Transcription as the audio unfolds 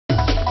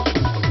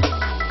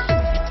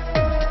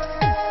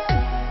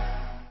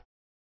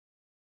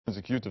Is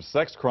accused of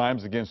sex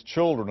crimes against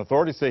children.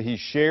 Authorities say he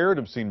shared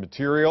obscene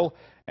material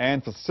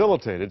and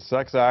facilitated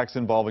sex acts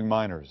involving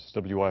minors.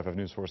 WYFF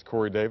News 4's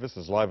Corey Davis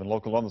is live and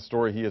local on the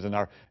story. He is in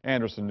our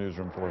Anderson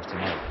newsroom for us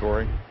tonight.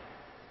 Corey?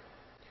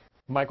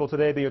 Michael,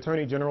 today the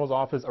Attorney General's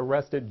office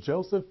arrested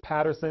Joseph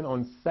Patterson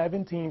on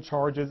 17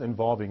 charges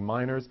involving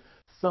minors,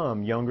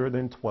 some younger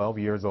than 12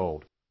 years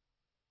old.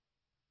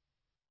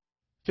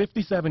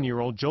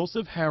 57-year-old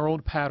Joseph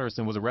Harold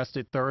Patterson was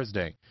arrested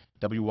Thursday.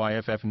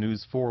 WYFF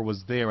News 4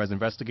 was there as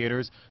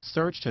investigators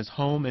searched his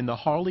home in the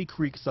Harley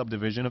Creek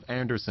subdivision of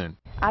Anderson.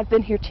 I've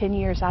been here 10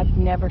 years. I've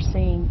never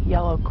seen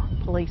yellow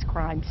police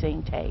crime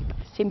scene tape.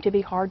 Seem to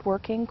be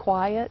hardworking,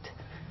 quiet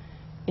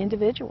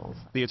individuals.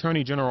 The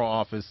Attorney General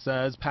office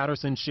says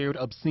Patterson shared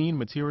obscene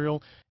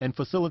material and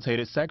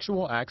facilitated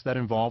sexual acts that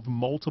involved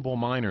multiple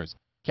minors.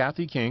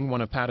 Kathy King,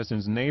 one of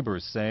Patterson's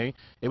neighbors, say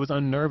it was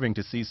unnerving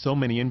to see so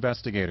many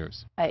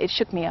investigators. It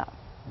shook me up.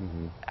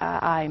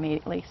 I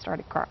immediately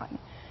started crying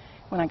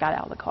when I got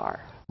out of the car.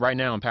 Right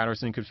now,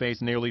 Patterson could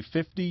face nearly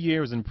 50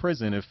 years in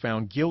prison if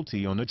found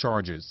guilty on the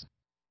charges.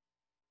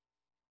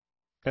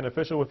 An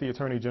official with the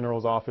Attorney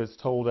General's office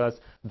told us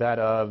that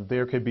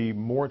there could be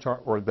more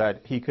that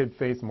he could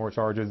face more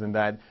charges and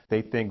that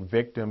they think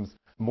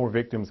more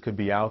victims could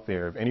be out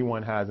there. If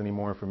anyone has any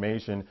more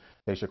information,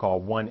 they should call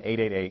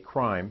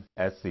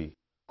 1-888-CRIME-SC.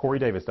 Corey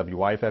Davis,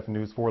 WYFF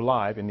News 4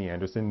 live in the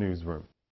Anderson newsroom.